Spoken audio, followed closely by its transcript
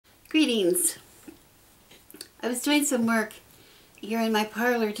Greetings. I was doing some work here in my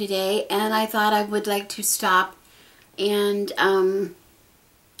parlor today, and I thought I would like to stop and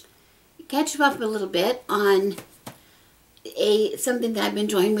catch you up a little bit on something that I've been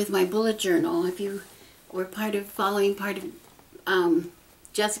doing with my bullet journal. If you were following part of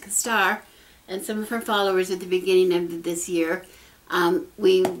Jessica Starr and some of her followers at the beginning of this year,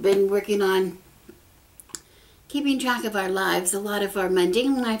 we've been working on keeping track of our lives, a lot of our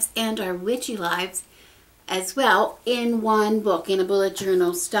mundane lives and our witchy lives as well, in one book, in a bullet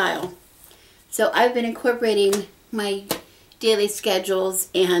journal style. So I've been incorporating my daily schedules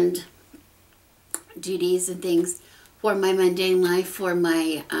and duties and things for my mundane life, for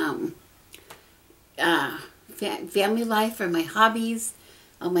my family life, for my hobbies,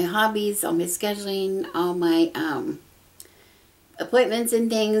 all my scheduling, all my appointments and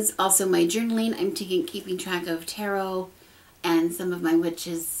things, also my journaling. I'm keeping track of tarot and some of my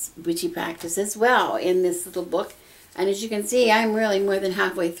witchy practice as well in this little book. And as you can see, I'm really more than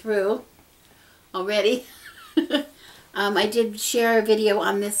halfway through already. I did share a video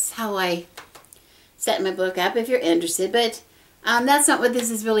on this, how I set my book up, if you're interested, but that's not what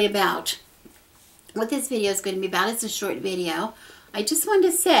this is really about. What this video is going to be about, it's a short video. I just wanted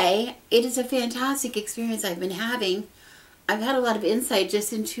to say it is a fantastic experience I've been having. I've had a lot of insight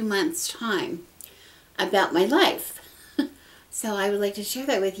just in 2 months' time about my life. So I would like to share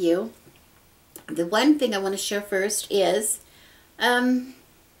that with you. The one thing I want to share first is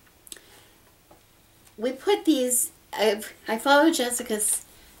we put these, I followed Jessica's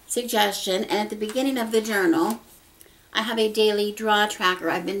suggestion, and at the beginning of the journal I have a daily draw tracker.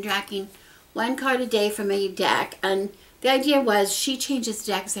 I've been tracking one card a day from a deck, and the idea was she changes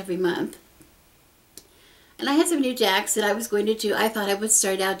decks every month. And I had some new decks that I was going to do. I thought I would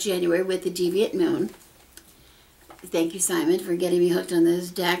start out January with the Deviant Moon. Thank you, Simon, for getting me hooked on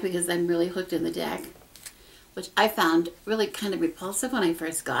this deck, because I'm really hooked on the deck, which I found really kind of repulsive when I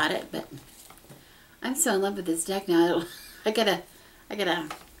first got it, but I'm so in love with this deck now. I don't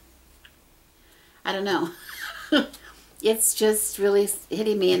know. It's just really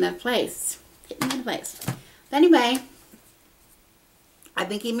hitting me in a place. But anyway, I've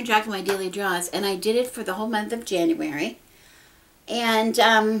been keeping track of my daily draws, and I did it for the whole month of January. And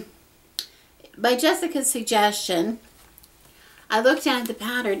by Jessica's suggestion, I looked at the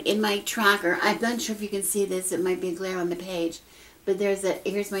pattern in my tracker. I'm not sure if you can see this. It might be a glare on the page. But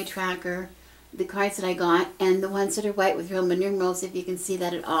here's my tracker, the cards that I got, and the ones that are white with Roman numerals, if you can see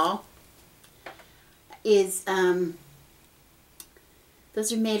that at all, is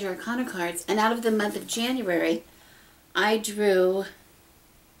those are major arcana cards. And out of the month of January, I drew,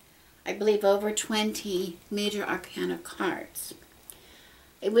 I believe, over 20 major arcana cards.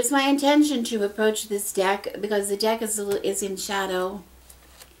 It was my intention to approach this deck because the deck is in shadow.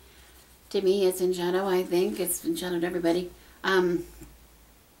 To me, it's in shadow, I think. It's in shadow to everybody. I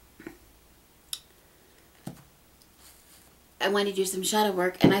wanted to do some shadow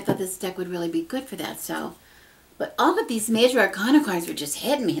work, and I thought this deck would really be good for that. So, but all of these major arcana cards were just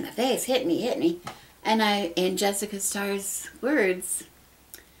hitting me in the face, hit me. And in Jessica Starr's words,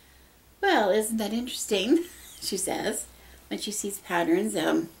 well, isn't that interesting? She says, when she sees patterns,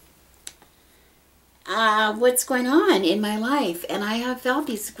 what's going on in my life. And I have felt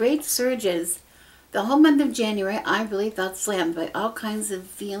these great surges. The whole month of January, I really felt slammed by all kinds of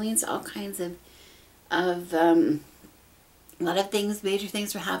feelings, all kinds of a lot of things, major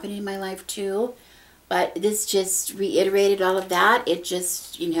things were happening in my life too. But this just reiterated all of that. It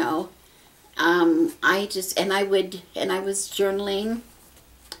just, you know, I was journaling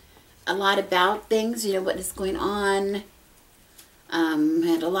a lot about things, you know, what is going on.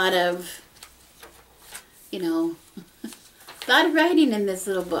 Had a lot of, you know, a lot of writing in this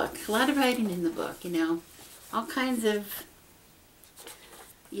little book. A lot of writing in the book, you know. All kinds of,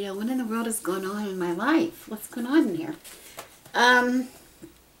 you know, what in the world is going on in my life? What's going on in here? And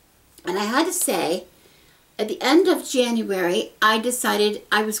I had to say, at the end of January, I decided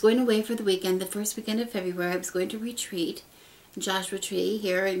I was going away for the weekend. The first weekend of February, I was going to retreat in Joshua Tree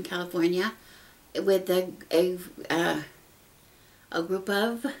here in California with a group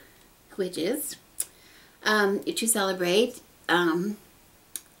of witches to celebrate. And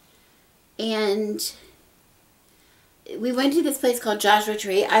we went to this place called Joshua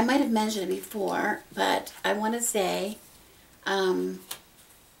Tree. I might have mentioned it before, but I want to say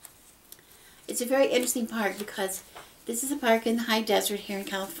it's a very interesting park, because this is a park in the high desert here in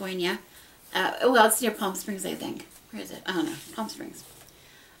California. Well, it's near Palm Springs, I think. Where is it? I don't know. Palm Springs.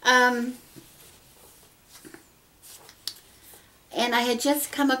 And I had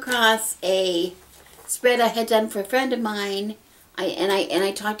just come across a spread I had done for a friend of mine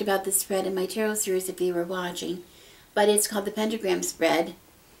I talked about this spread in my tarot series if you were watching, but it's called the Pentagram Spread,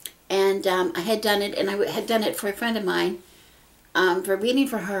 and I had done it, and I had done it for a friend of mine, for reading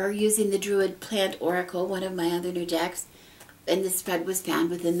for her using the Druid Plant Oracle, one of my other new decks, and this spread was found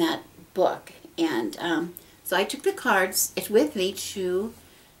within that book, and so I took the cards with me to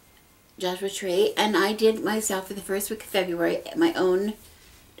Joshua Tree, and I did myself for the first week of February my own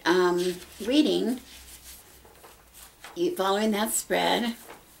reading, following that spread.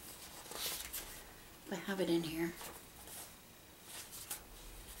 I have it in here.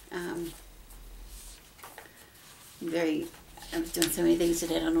 I'm doing so many things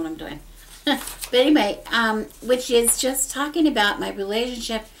today, I don't know what I'm doing. But anyway, which is just talking about my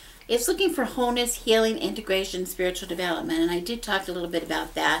relationship. It's looking for wholeness, healing, integration, spiritual development, and I did talk a little bit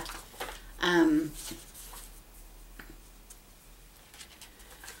about that. On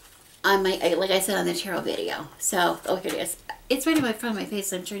my, like I said, on the tarot video. So, oh, here it is. It's right in front of my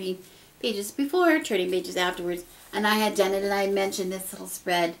face. I'm turning pages before, turning pages afterwards, and I had done it, and I had mentioned this little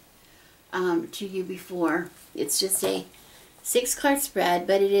spread to you before. It's just a 6-card spread,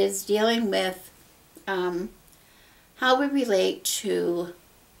 but it is dealing with how we relate to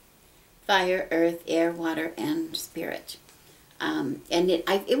fire, earth, air, water, and spirit. And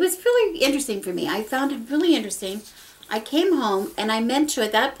it was really interesting for me. I found it really interesting. I came home, and I meant to,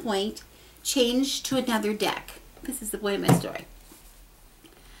 at that point, change to another deck. This is the point of my story.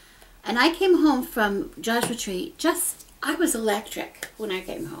 And I came home from Joshua Tree, I was electric when I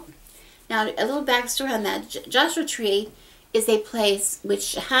came home. Now, a little backstory on that. Joshua Tree is a place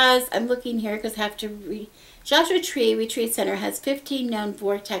which has, I'm looking here because I have to read, Joshua Tree Retreat Center has 15 known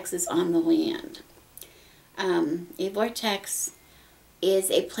vortexes on the land. A vortex is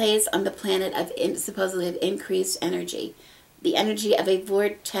a place on the planet of supposedly of increased energy. The energy of a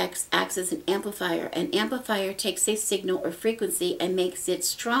vortex acts as an amplifier. An amplifier takes a signal or frequency and makes it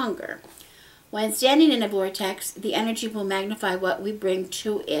stronger. When standing in a vortex, the energy will magnify what we bring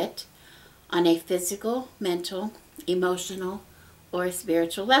to it on a physical, mental, emotional, or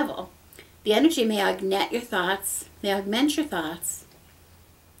spiritual level. The energy may augment your thoughts and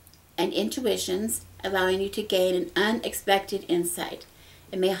intuitions, allowing you to gain an unexpected insight.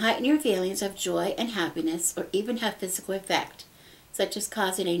 It may heighten your feelings of joy and happiness, or even have physical effect, such as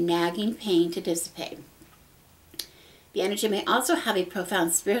causing a nagging pain to dissipate. The energy may also have a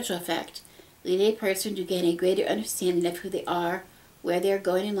profound spiritual effect, leading a person to gain a greater understanding of who they are, where they are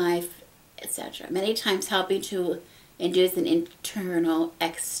going in life, etc. Many times helping to induce an internal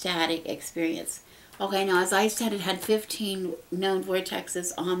ecstatic experience. Okay, now as I said, it had 15 known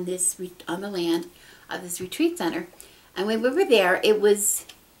vortexes on the land of this retreat center. And when we were there, there was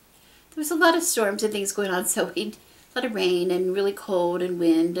a lot of storms and things going on, so a lot of rain and really cold and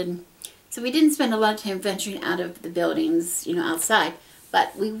wind, and so we didn't spend a lot of time venturing out of the buildings, outside.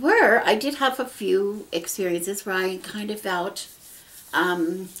 But I did have a few experiences where I kind of felt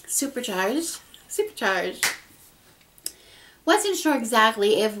supercharged. Wasn't sure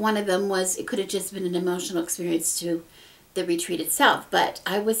exactly if one of them it could have just been an emotional experience to the retreat itself, but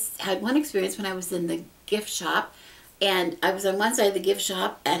I had one experience when I was in the gift shop. And I was on one side of the gift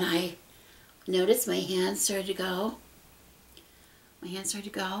shop, and I noticed my hands started to go. And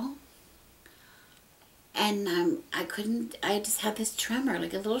I just had this tremor,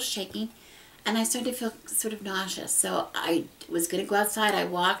 like a little shaking, and I started to feel sort of nauseous. So I was going to go outside. I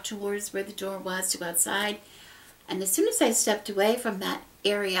walked towards where the door was to go outside. And as soon as I stepped away from that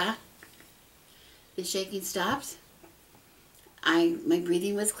area, the shaking stopped. My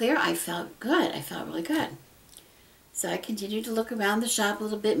breathing was clear. I felt good. I felt really good. So I continued to look around the shop a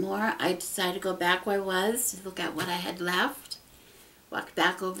little bit more. I decided to go back where I was to look at what I had left. Walked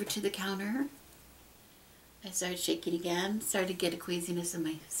back over to the counter. I started shaking again. Started to get a queasiness in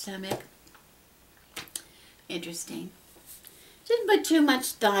my stomach. Interesting. Didn't put too much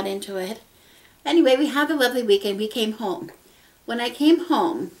thought into it. Anyway, we had a lovely weekend. We came home. When I came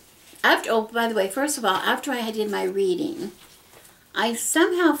home, by the way, first of all, after I did my reading, I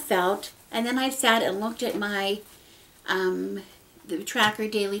somehow felt, and then I sat and looked at my the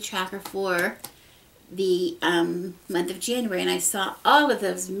daily tracker for the month of January, and I saw all of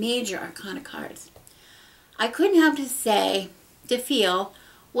those major arcana cards. I couldn't help to feel,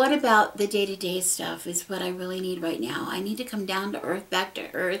 what about the day-to-day stuff is what I really need right now. I need to come down to earth, back to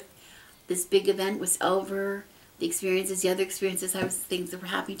earth. This big event was over. The other experiences, things that were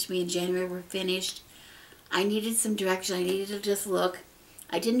happening to me in January were finished. I needed some direction. I needed to just look.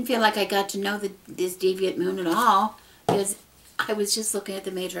 I didn't feel like I got to know this deviant moon at all, because I was just looking at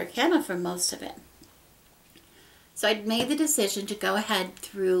the major arcana for most of it. So I made the decision to go ahead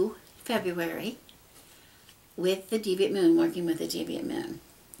through February with the Deviant Moon, working with the Deviant Moon,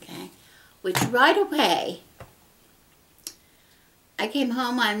 okay? Which right away, I came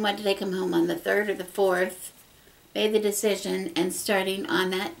home on, what did I come home on, the 3rd or the 4th, made the decision, and starting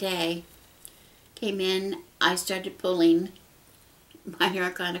on that day, came in, I started pulling Minor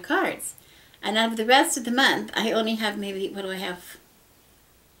Arcana cards. And out of the rest of the month, I only have maybe, what do I have,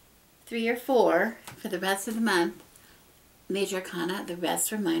 3 or 4 for the rest of the month, Major Arcana, the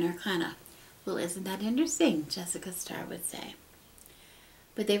rest were Minor Arcana. Well, isn't that interesting, Jessica Starr would say.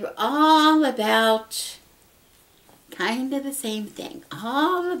 But they were all about kind of the same thing.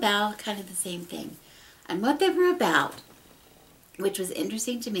 All about kind of the same thing. And what they were about, which was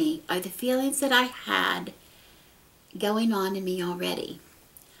interesting to me, are the feelings that I had going on in me already.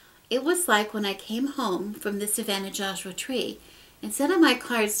 It was like when I came home from the Savannah Joshua Tree, instead of my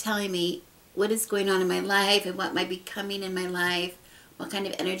cards telling me what is going on in my life and what might be coming in my life, what kind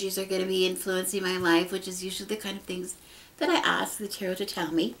of energies are going to be influencing my life, which is usually the kind of things that I ask the tarot to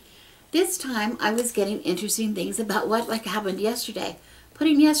tell me, this time I was getting interesting things about what like happened yesterday,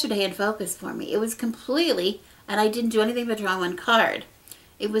 putting yesterday in focus for me. It was completely, and I didn't do anything but draw one card.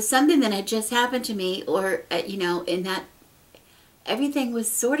 It was something that had just happened to me, or, you know, in that everything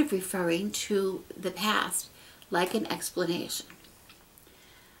was sort of referring to the past, like an explanation.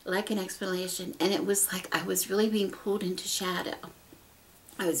 Like an explanation. And it was like I was really being pulled into shadow.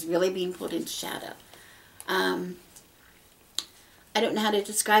 I was really being pulled into shadow. I don't know how to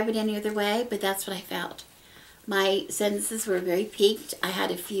describe it any other way, but that's what I felt. My senses were very peaked. I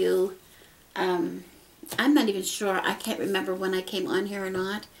had a few, I'm not even sure, I can't remember when I came on here or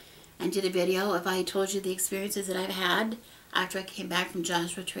not and did a video if I told you the experiences that I've had after I came back from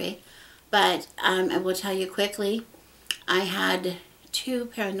Joshua Tree. But I will tell you quickly, I had 2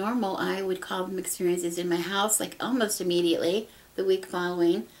 paranormal, I would call them, experiences in my house, like almost immediately, the week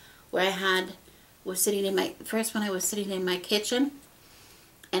following, where I was sitting in my, first one I was sitting in my kitchen,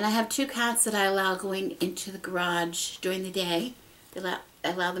 and I have 2 cats that I allow going into the garage during the day. I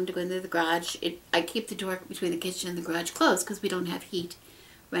allow them to go into the garage. I keep the door between the kitchen and the garage closed because we don't have heat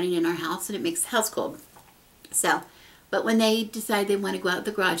running in our house and it makes the house cold. So, but when they decide they want to go out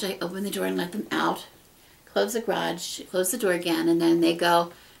the garage, I open the door and let them out, close the garage, close the door again, and then they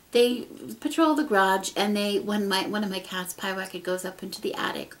patrol the garage, and one of my cats, Pywacket, goes up into the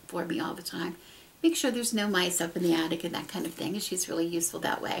attic for me all the time. Make sure there's no mice up in the attic and that kind of thing, and she's really useful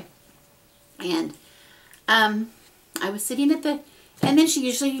that way. And I was sitting at and then she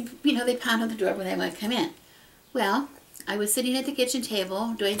usually, you know, they pound on the door when they want to come in. Well, I was sitting at the kitchen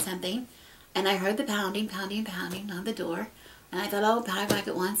table doing something, and I heard the pounding on the door, and I thought, oh,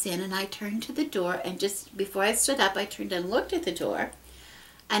 Pywacket wants in, and I turned to the door, and just before I stood up, I turned and looked at the door,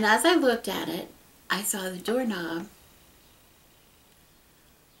 and as I looked at it, I saw the doorknob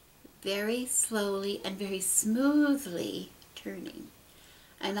very slowly and very smoothly turning.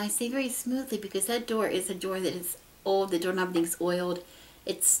 And I say very smoothly because that door is a door that is old. The doorknob thing's oiled.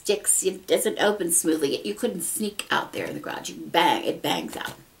 It sticks. It doesn't open smoothly. You couldn't sneak out there in the garage. It bangs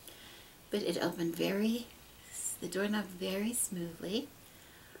out. But it opened the doorknob very smoothly.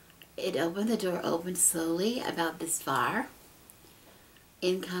 The door opened slowly, about this far.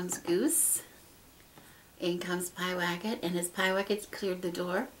 In comes Goose. In comes Pywacket. And as Pywacket cleared the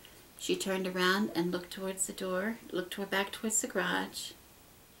door, she turned around and looked towards the door, back towards the garage.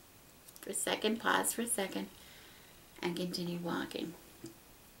 For a second, paused for a second, and continued walking.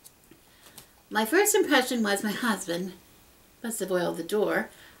 My first impression was my husband must have oiled the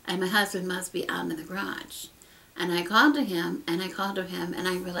door, and my husband must be out in the garage. And I called to him, and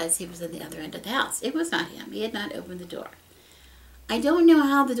I realized he was at the other end of the house. It was not him. He had not opened the door. I don't know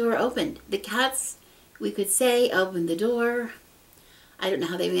how the door opened. The cats, we could say, opened the door. I don't know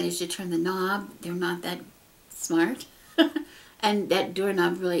how they managed to turn the knob. They're not that smart. And that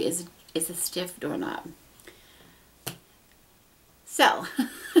doorknob really is a stiff doorknob. So,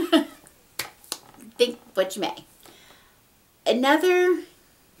 think what you may.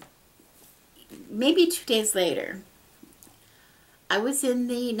 Maybe 2 days later, I was in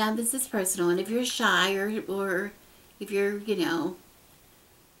now this is personal, and if you're shy or if you're, you know,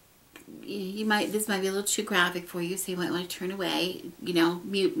 this might be a little too graphic for you, so you might want to turn away, you know,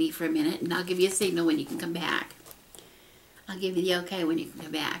 mute me for a minute, and I'll give you a signal when you can come back. I'll give you the okay when you can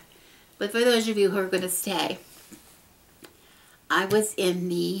come back. But for those of you who are going to stay, I was in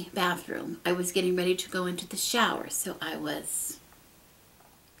the bathroom. I was getting ready to go into the shower, so I was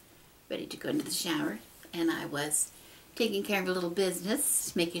ready to go into the shower, and I was taking care of a little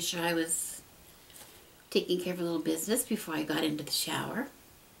business, making sure I was taking care of a little business before I got into the shower,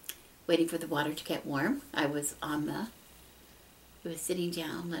 waiting for the water to get warm. I was sitting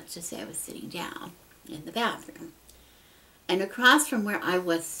down. Let's just say I was sitting down. in the bathroom. And across from where I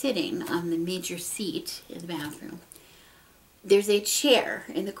was sitting on the major seat in the bathroom, there's a chair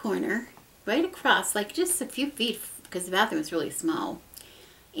in the corner, right across, like just a few feet, because the bathroom is really small.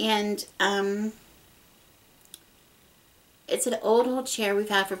 And it's an old chair we've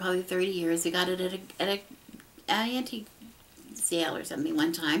had for probably 30 years. We got it at an antique sale or something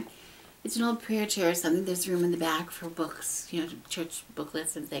one time. It's an old prayer chair or something. There's room in the back for books, you know, church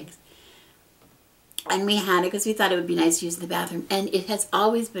booklets and things. And we had it because we thought it would be nice to use in the bathroom. And it has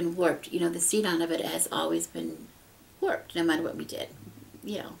always been warped. You know, the seat on of it has always been warped, no matter what we did.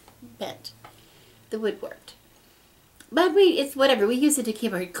 You know, bent. The wood warped. But it's whatever. We use it to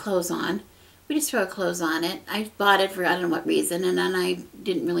keep our clothes on. We just throw our clothes on it. I bought it for I don't know what reason, and then I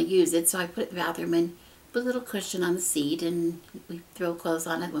didn't really use it, so I put it in the bathroom and put a little cushion on the seat, and we throw clothes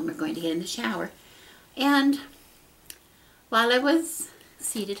on it when we're going to get in the shower. And while I was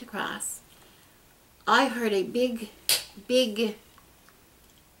seated across, I heard a big,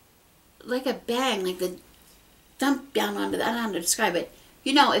 like a bang, like the dump down onto the, I don't know how to describe it.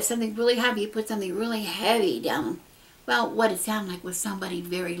 You know, if something really heavy, you put something really heavy down. Well, what it sounded like was somebody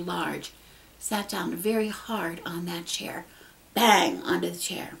very large sat down very hard on that chair. Bang, onto the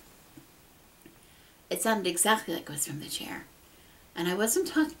chair. It sounded exactly like it was from the chair. And I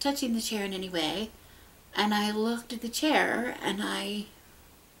wasn't touching the chair in any way. And I looked at the chair, and I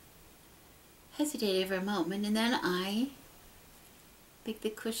hesitated for a moment, and then I picked the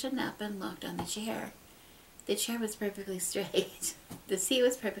cushion up and looked on the chair. The chair was perfectly straight. The seat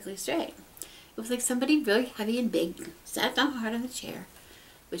was perfectly straight. It was like somebody really heavy and big sat down hard on the chair,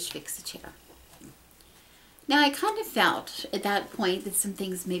 which fixed the chair. Now, I kind of felt at that point that some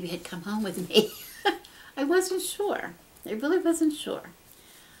things maybe had come home with me. I wasn't sure. I really wasn't sure.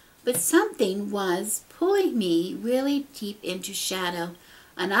 But something was pulling me really deep into shadow.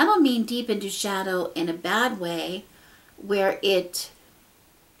 And I don't mean deep into shadow in a bad way, where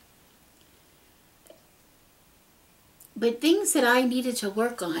but things that I needed to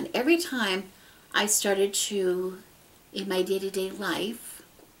work on. Every time I started to, in my day-to-day life,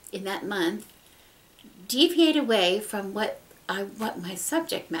 in that month, deviate away from what my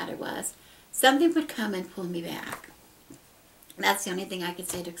subject matter was, something would come and pull me back. That's the only thing I could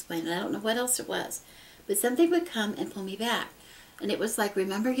say to explain it. I don't know what else it was. But something would come and pull me back. And it was like,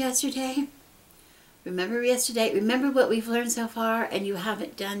 remember yesterday? Remember yesterday? Remember what we've learned so far? And you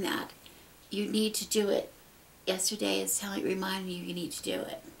haven't done that. You need to do it. Yesterday is reminding you need to do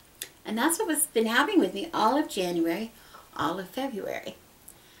it. And that's what's been happening with me all of January, all of February.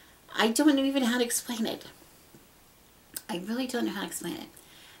 I don't even know how to explain it. I really don't know how to explain it.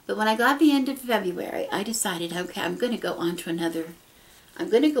 But when I got the end of February, I decided, okay, I'm going to go on to another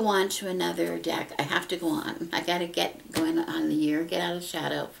deck. I have to go on. I got to get going on the year, get out of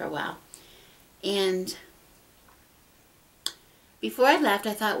shadow for a while. And before I left,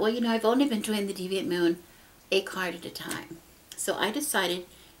 I thought, well, you know, I've only been doing the Deviant Moon a card at a time. So I decided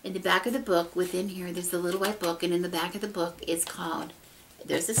in the back of the book, within here, there's a little white book, and in the back of the book is called,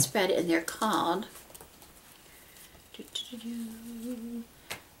 there's a spread, and they're called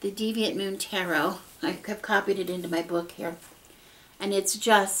the Deviant Moon Tarot. I've copied it into my book here. And it's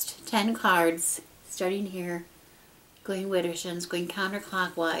just 10 cards, starting here, going widdershins, going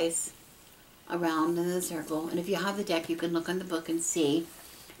counterclockwise around in the circle. And if you have the deck, you can look on the book and see.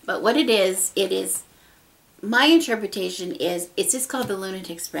 But what it is, my interpretation is, it's just called the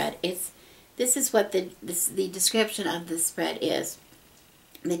Lunatic Spread. This is what the description of the spread is.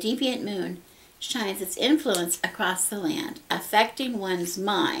 The Deviant Moon shines its influence across the land, affecting one's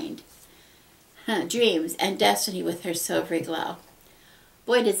mind, dreams, and destiny with her silvery glow.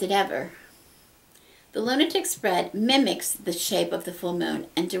 Boy, does it ever. The Lunatic Spread mimics the shape of the full moon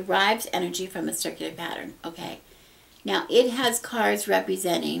and derives energy from a circular pattern. Okay. Now, it has cards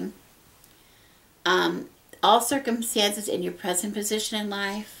representing all circumstances in your present position in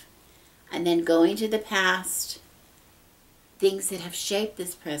life, and then going to the past, things that have shaped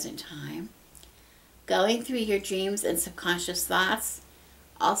this present time, going through your dreams and subconscious thoughts,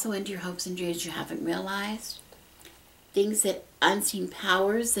 also into your hopes and dreams you haven't realized, things that unseen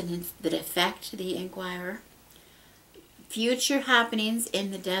powers that affect the inquirer, future happenings in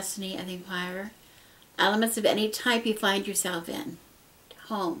the destiny of the inquirer, elements of any type you find yourself in,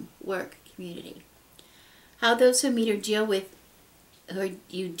 home, work, community, how those who meet or deal with, or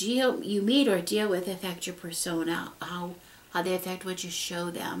you meet or deal with affect your persona, how they affect what you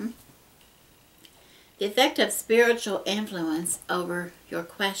show them, the effect of spiritual influence over your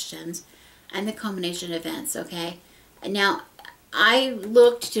questions, and the culmination of events. Okay. And now, I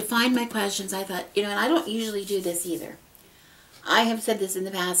looked to find my questions. I thought, you know, and I don't usually do this either. I have said this in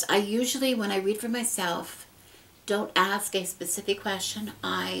the past. I usually, when I read for myself, don't ask a specific question.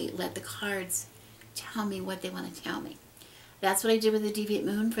 I let the cards tell me what they want to tell me. That's what I did with the Deviant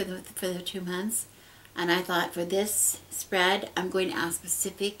Moon for the 2 months. And I thought, for this spread, I'm going to ask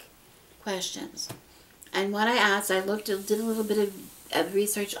specific questions. And what I asked, I did a little bit of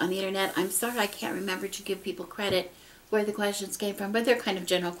research on the internet. I'm sorry I can't remember to give people credit where the questions came from, but they're kind of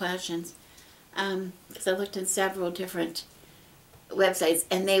general questions. Because I looked in several different websites,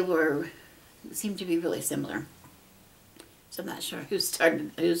 and they seemed to be really similar. So I'm not sure who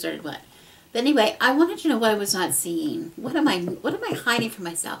started what. But anyway, I wanted to know what I was not seeing. What am I hiding from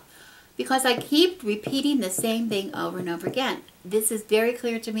myself? Because I keep repeating the same thing over and over again. This is very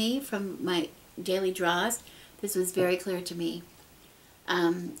clear to me from my daily draws. This was very clear to me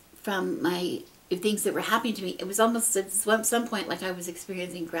from my things that were happening to me. It was almost at some point like I was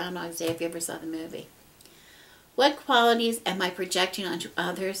experiencing Groundhog's Day, if you ever saw the movie. What qualities am I projecting onto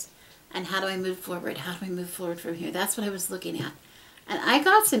others, and how do I move forward? How do I move forward from here? That's what I was looking at. And I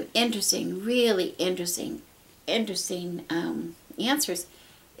got some interesting, really interesting answers.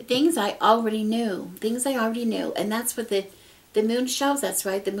 Things I already knew. And that's what the moon shows us,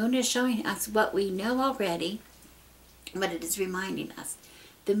 right? The moon is showing us what we know already, but it is reminding us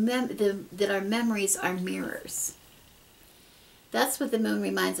that our memories are mirrors. That's what the moon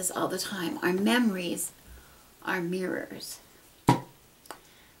reminds us all the time. Our memories are mirrors.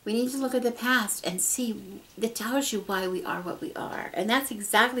 We need to look at the past and see, that tells you why we are what we are. And that's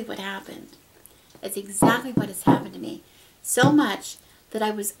exactly what happened. It's exactly what has happened to me. So much that I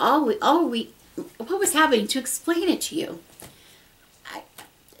was what was happening, to explain it to you.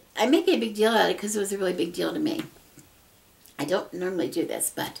 I make a big deal out of it because it was a really big deal to me. I don't normally do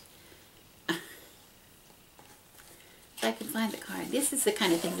this, but if I can find the card. This is the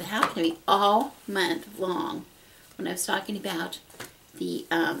kind of thing that happened to me all month long when I was talking about the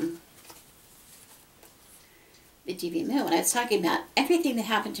Deviant Moon. When I was talking about everything that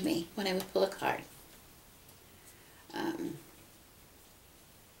happened to me when I would pull a card.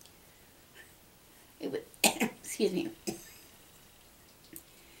 It would, excuse me.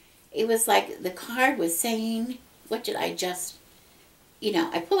 It was like the card was saying, what did I just,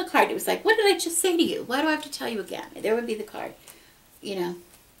 I pull a card, it was like, what did I just say to you? Why do I have to tell you again? There would be the card, You know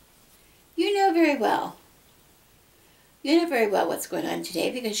very well. You know very well what's going on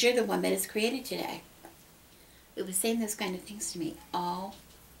today because you're the one that is created today. It was saying those kind of things to me all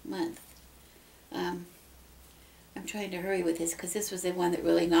month. I'm trying to hurry with this because this was the one that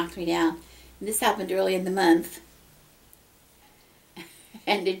really knocked me down. And this happened early in the month.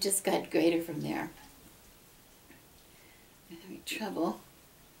 And it just got greater from there. I'm having trouble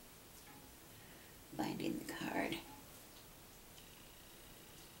finding the card.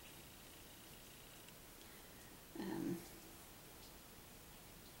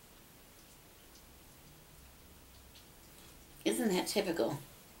 Isn't that typical?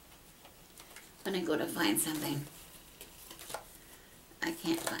 When I go to find something, I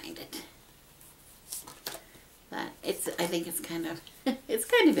can't find it. But I think it's kind of, it's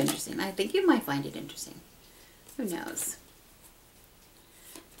kind of interesting. I think you might find it interesting. Who knows?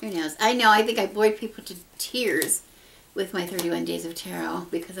 Who knows? I think I bored people to tears with my 31 Days of Tarot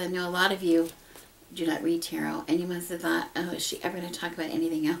because I know a lot of you do not read tarot, and you must have thought, oh, is she ever going to talk about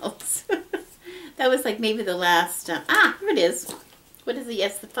anything else? That was like maybe the last, here it is. What is it?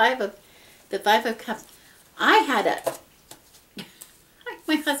 Yes, the Five of Cups. My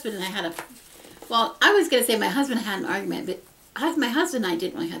husband and I had well, I was going to say my husband had an argument, but my husband and I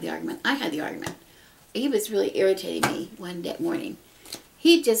didn't really have the argument. I had the argument. He was really irritating me one morning.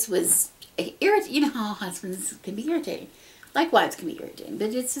 He just was irritating. You know how husbands can be irritating. Like wives can be irritating,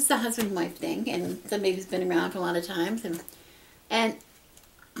 but it's just a husband and wife thing, and somebody who's been around for a lot of times, and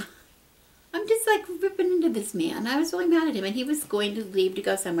I'm just like ripping into this man. I was really mad at him, and he was going to leave to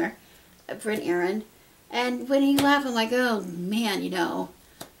go somewhere for an errand, and when he left, I'm like, oh man,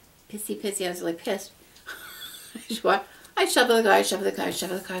 pissy, I was really pissed. I shuffle the cards,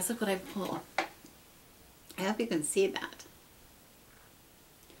 look what I pull. I hope you can see that.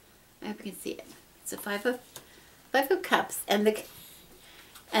 I hope you can see it. It's a Five of Cups, and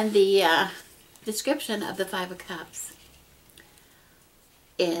the description of the Five of Cups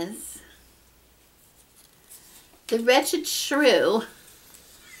is the wretched shrew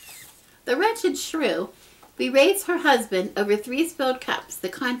berates her husband over 3 spilled cups, the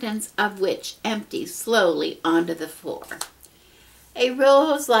contents of which empty slowly onto the floor. A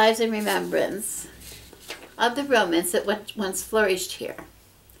rose lies in remembrance of the romance that once flourished here.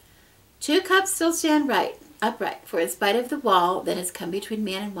 2 cups still stand upright, for in spite of the wall that has come between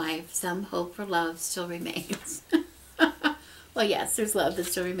man and wife, some hope for love still remains. Well, yes, there's love that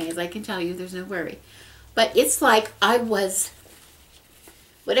still remains. I can tell you, there's no worry. But it's like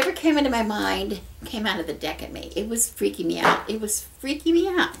whatever came into my mind came out of the deck at me. It was freaking me out. It was freaking me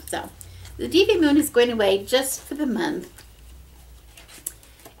out. So, the Deviant Moon is going away just for the month.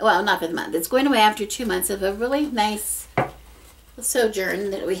 Well, not for the month. It's going away after 2 months of a really nice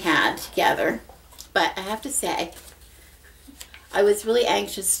sojourn that we had together. But I have to say, I was really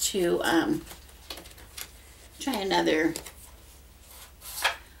anxious to try another.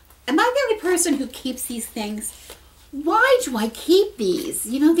 Am I the only person who keeps these things? Why do I keep these?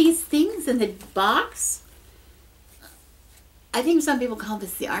 You know, these things in the box? I think some people call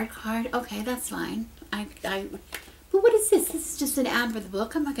this the art card. Okay, that's fine. But what is this? This is just an ad for the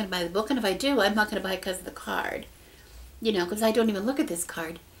book. I'm not going to buy the book. And if I do, I'm not going to buy it because of the card. You know, because I don't even look at this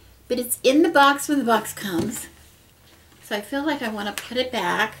card. But it's in the box when the box comes. So I feel like I want to put it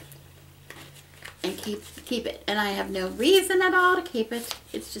back and keep it. And I have no reason at all to keep it.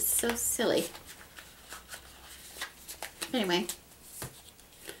 It's just so silly. Anyway,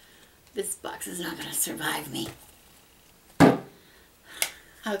 this box is not going to survive me.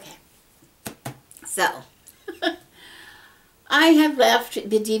 Okay. So, I have left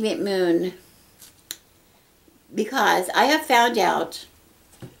the Deviant Moon because I have found out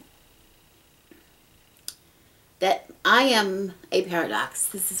that I am a paradox.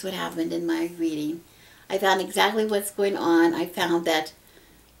 This is what happened in my reading. I found exactly what's going on. I found that,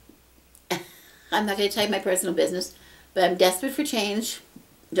 I'm not going to tell you my personal business, but I'm desperate for change.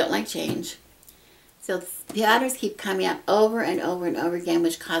 Don't like change. So the patterns keep coming up over and over and over again,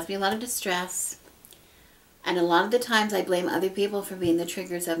 which caused me a lot of distress. And a lot of the times I blame other people for being the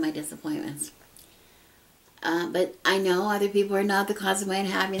triggers of my disappointments. But I know other people are not the cause of my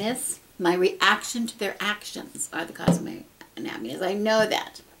unhappiness. My reaction to their actions are the cause of my unhappiness. I know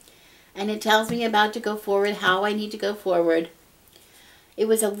that. And it tells me about to go forward, how I need to go forward. It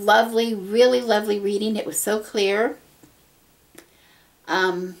was a lovely, really lovely reading. It was so clear.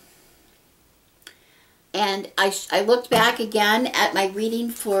 And I looked back again at my reading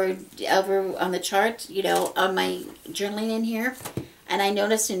for over on the chart, you know, on my journaling in here. And I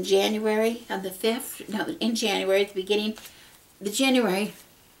noticed in January, on the 5th, no, in January, at the beginning,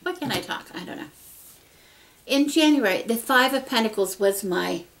 why can't I talk? I don't know. In January, the Five of Pentacles was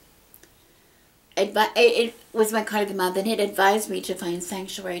it was my card of the month, and it advised me to find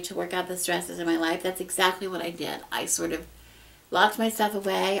sanctuary to work out the stresses in my life. That's exactly what I did. I sort of locked myself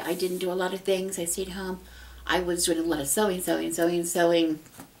away. I didn't do a lot of things. I stayed home. I was doing a lot of sewing,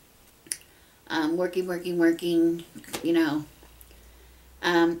 working, you know.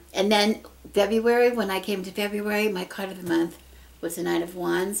 And then February, when I came to February, my card of the month was the Knight of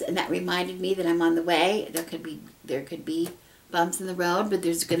Wands, and that reminded me that I'm on the way. There could be bumps in the road, but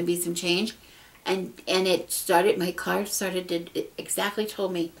there's going to be some change. And my card started to exactly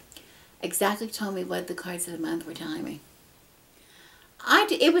told me what the cards of the month were telling me.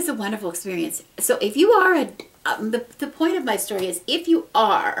 It was a wonderful experience. So if you are the point of my story is, if you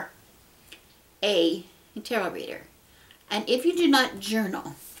are a tarot reader, and if you do not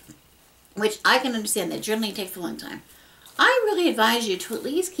journal, which I can understand that journaling takes a long time, I really advise you to at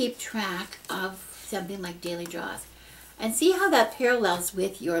least keep track of something like daily draws and see how that parallels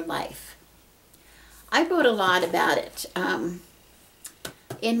with your life. I wrote a lot about it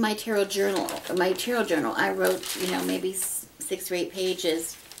in my tarot journal. I wrote, you know, maybe 6 or 8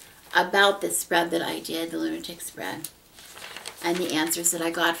 pages about the spread that I did, the lunatic spread, and the answers that I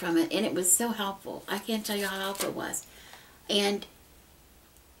got from it. And it was so helpful. I can't tell you how helpful it was. And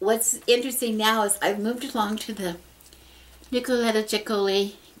what's interesting now is I've moved along to the Nicoletta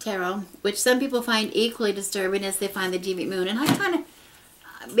Ciccoli Tarot, which some people find equally disturbing as they find the Deviant Moon. And I kind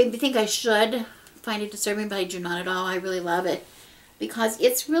of maybe think I should find it disturbing, but I do not at all. I really love it because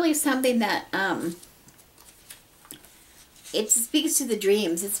it's really something that it speaks to the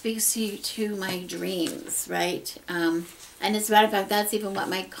dreams. It speaks to my dreams, right? And as a matter of fact, that's even what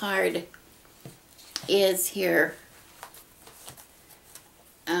my card is here.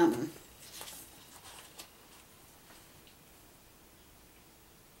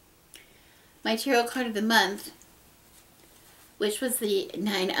 My tarot card of the month, which was the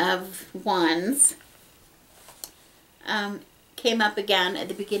Nine of Wands, came up again at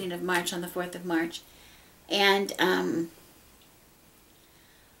the beginning of March, on the 4th of March. And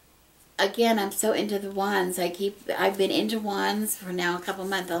again, I'm so into the wands. I've been into wands for now a couple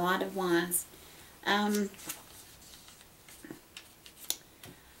months, a lot of wands. And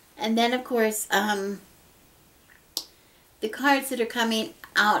then, of course, the cards that are coming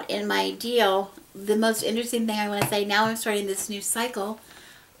out in my deal, the most interesting thing I want to say, now I'm starting this new cycle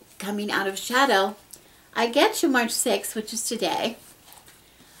coming out of shadow. I get to March 6th, which is today,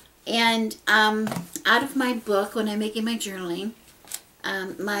 and out of my book, when I'm making my journaling,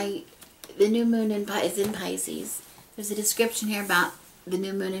 the new moon is in Pisces. There's a description here about the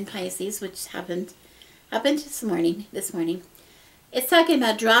new moon in Pisces, which happened this morning. It's talking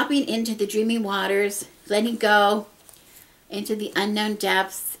about dropping into the dreamy waters, letting go into the unknown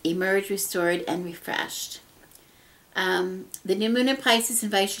depths, emerge restored and refreshed. The new moon in Pisces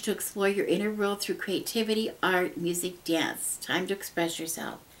invites you to explore your inner world through creativity, art, music, dance. Time to express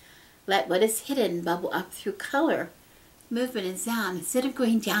yourself. Let what is hidden bubble up through color, movement, and sound. Instead of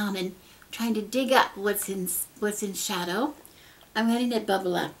going down and trying to dig up what's in shadow, I'm letting it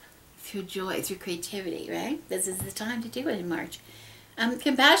bubble up through joy, through creativity, right? This is the time to do it in March.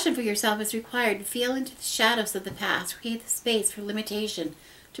 Compassion for yourself is required. Feel into the shadows of the past. Create the space for limitation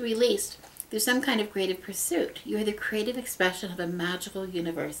to release through some kind of creative pursuit. You are the creative expression of a magical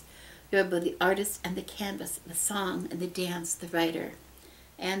universe. You are both the artist and the canvas, the song and the dance, the writer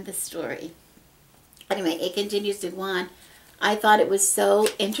and the story. Anyway, it continues to go on. I thought it was so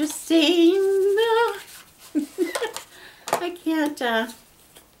interesting. I can't, where'd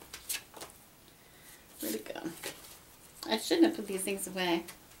it go? I shouldn't have put these things away.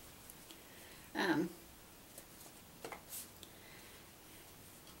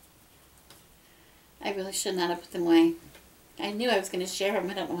 I really should not have put them away. I knew I was going to share them.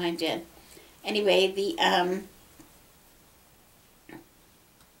 I don't know why I did. Anyway,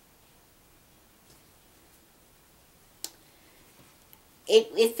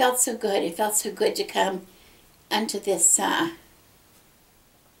 it felt so good. It felt so good to come into this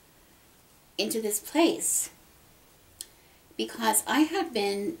place, because I had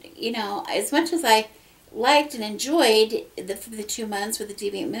been, you know, as much as I liked and enjoyed the 2 months with the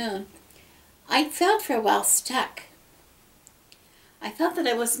Deviant Moon, I felt for a while stuck. I felt that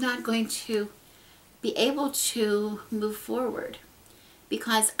I was not going to be able to move forward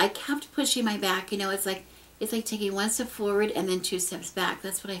because I kept pushing my back. You know, it's like taking 1 step forward and then 2 steps back.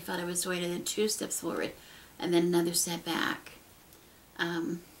 That's what I felt I was doing, and then 2 steps forward and then another step back,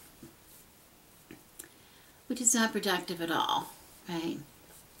 which is not productive at all, right?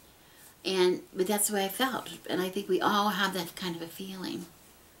 But that's the way I felt, and I think we all have that kind of a feeling.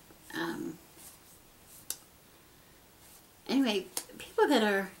 Anyway, people that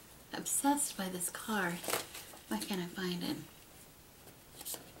are obsessed by this card, why can't I find it?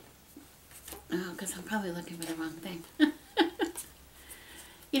 Oh, because I'm probably looking for the wrong thing.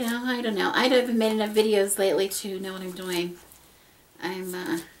 You know, I don't know. I haven't made enough videos lately to know what I'm doing.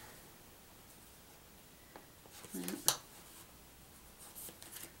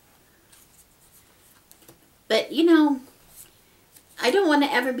 But, you know, I don't want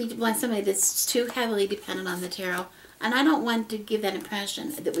to ever be somebody that's too heavily dependent on the tarot. And I don't want to give that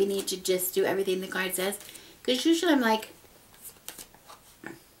impression that we need to just do everything the card says. Because usually I'm like,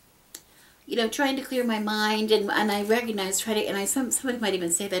 you know, trying to clear my mind. And I recognize, somebody might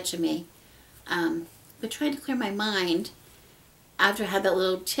even say that to me. But trying to clear my mind after I had that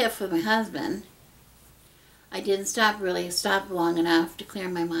little tiff with my husband, I didn't stop long enough to clear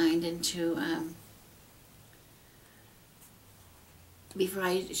my mind and to, before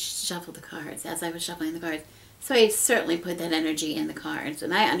I shuffled the cards, as I was shuffling the cards. So I certainly put that energy in the cards,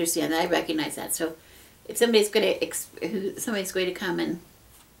 and I understand that. I recognize that. So if somebody's going to come and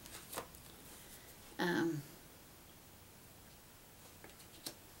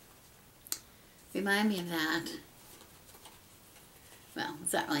remind me of that, well,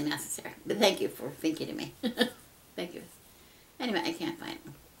 it's not really necessary. But thank you for thinking of me. Thank you. Anyway, I can't find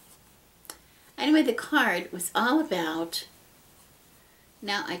it. Anyway, the card was all about.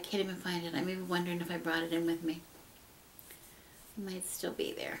 Now I can't even find it. I'm even wondering if I brought it in with me. It might still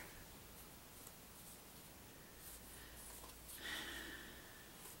be there.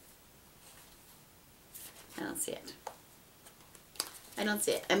 I don't see it. I don't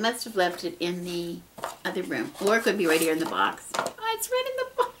see it. I must have left it in the other room. Or it could be right here in the box. Oh, it's right in the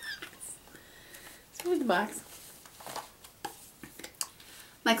box. It's right in the box.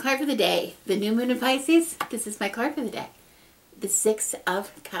 My card for the day. The new moon in Pisces. This is my card for the day. The 6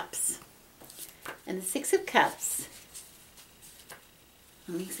 of Cups. And the 6 of Cups.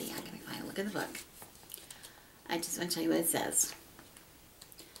 Let me see. I'm going to find a look in the book. I just want to tell you what it says.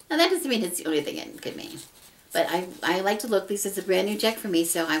 Now that doesn't mean it's the only thing it could mean. But I like to look. This is a brand new deck for me,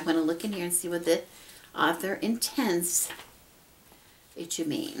 so I want to look in here and see what the author intends it to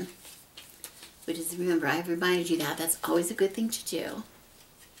mean. Which is, remember, I've reminded you that. That's always a good thing to do.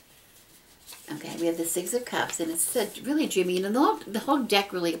 Okay, we have the 6 of Cups, and it's really dreamy. And the whole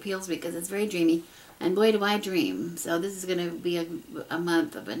deck really appeals to me because it's very dreamy. And boy, do I dream. So this is going to be a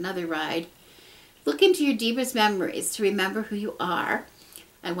month of another ride. Look into your deepest memories to remember who you are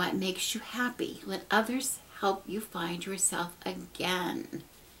and what makes you happy. Let others help you find yourself again.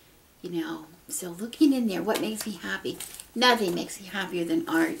 You know, so looking in there, what makes me happy? Nothing makes me happier than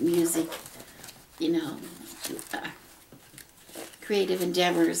art, music, you know, creative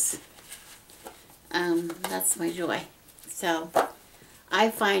endeavors. That's my joy. So I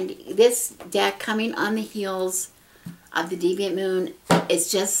find this deck coming on the heels of the Deviant Moon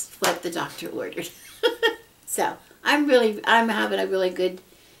is just what the doctor ordered. So I'm having a really good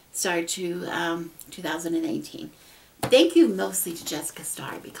start to 2018. Thank you mostly to Jessica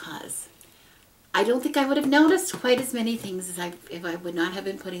Starr, because I don't think I would have noticed quite as many things as if I would not have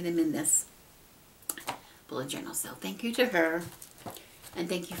been putting them in this bullet journal. So thank you to her, and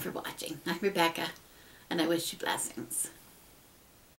thank you for watching. I'm Rebecca, and I wish you blessings.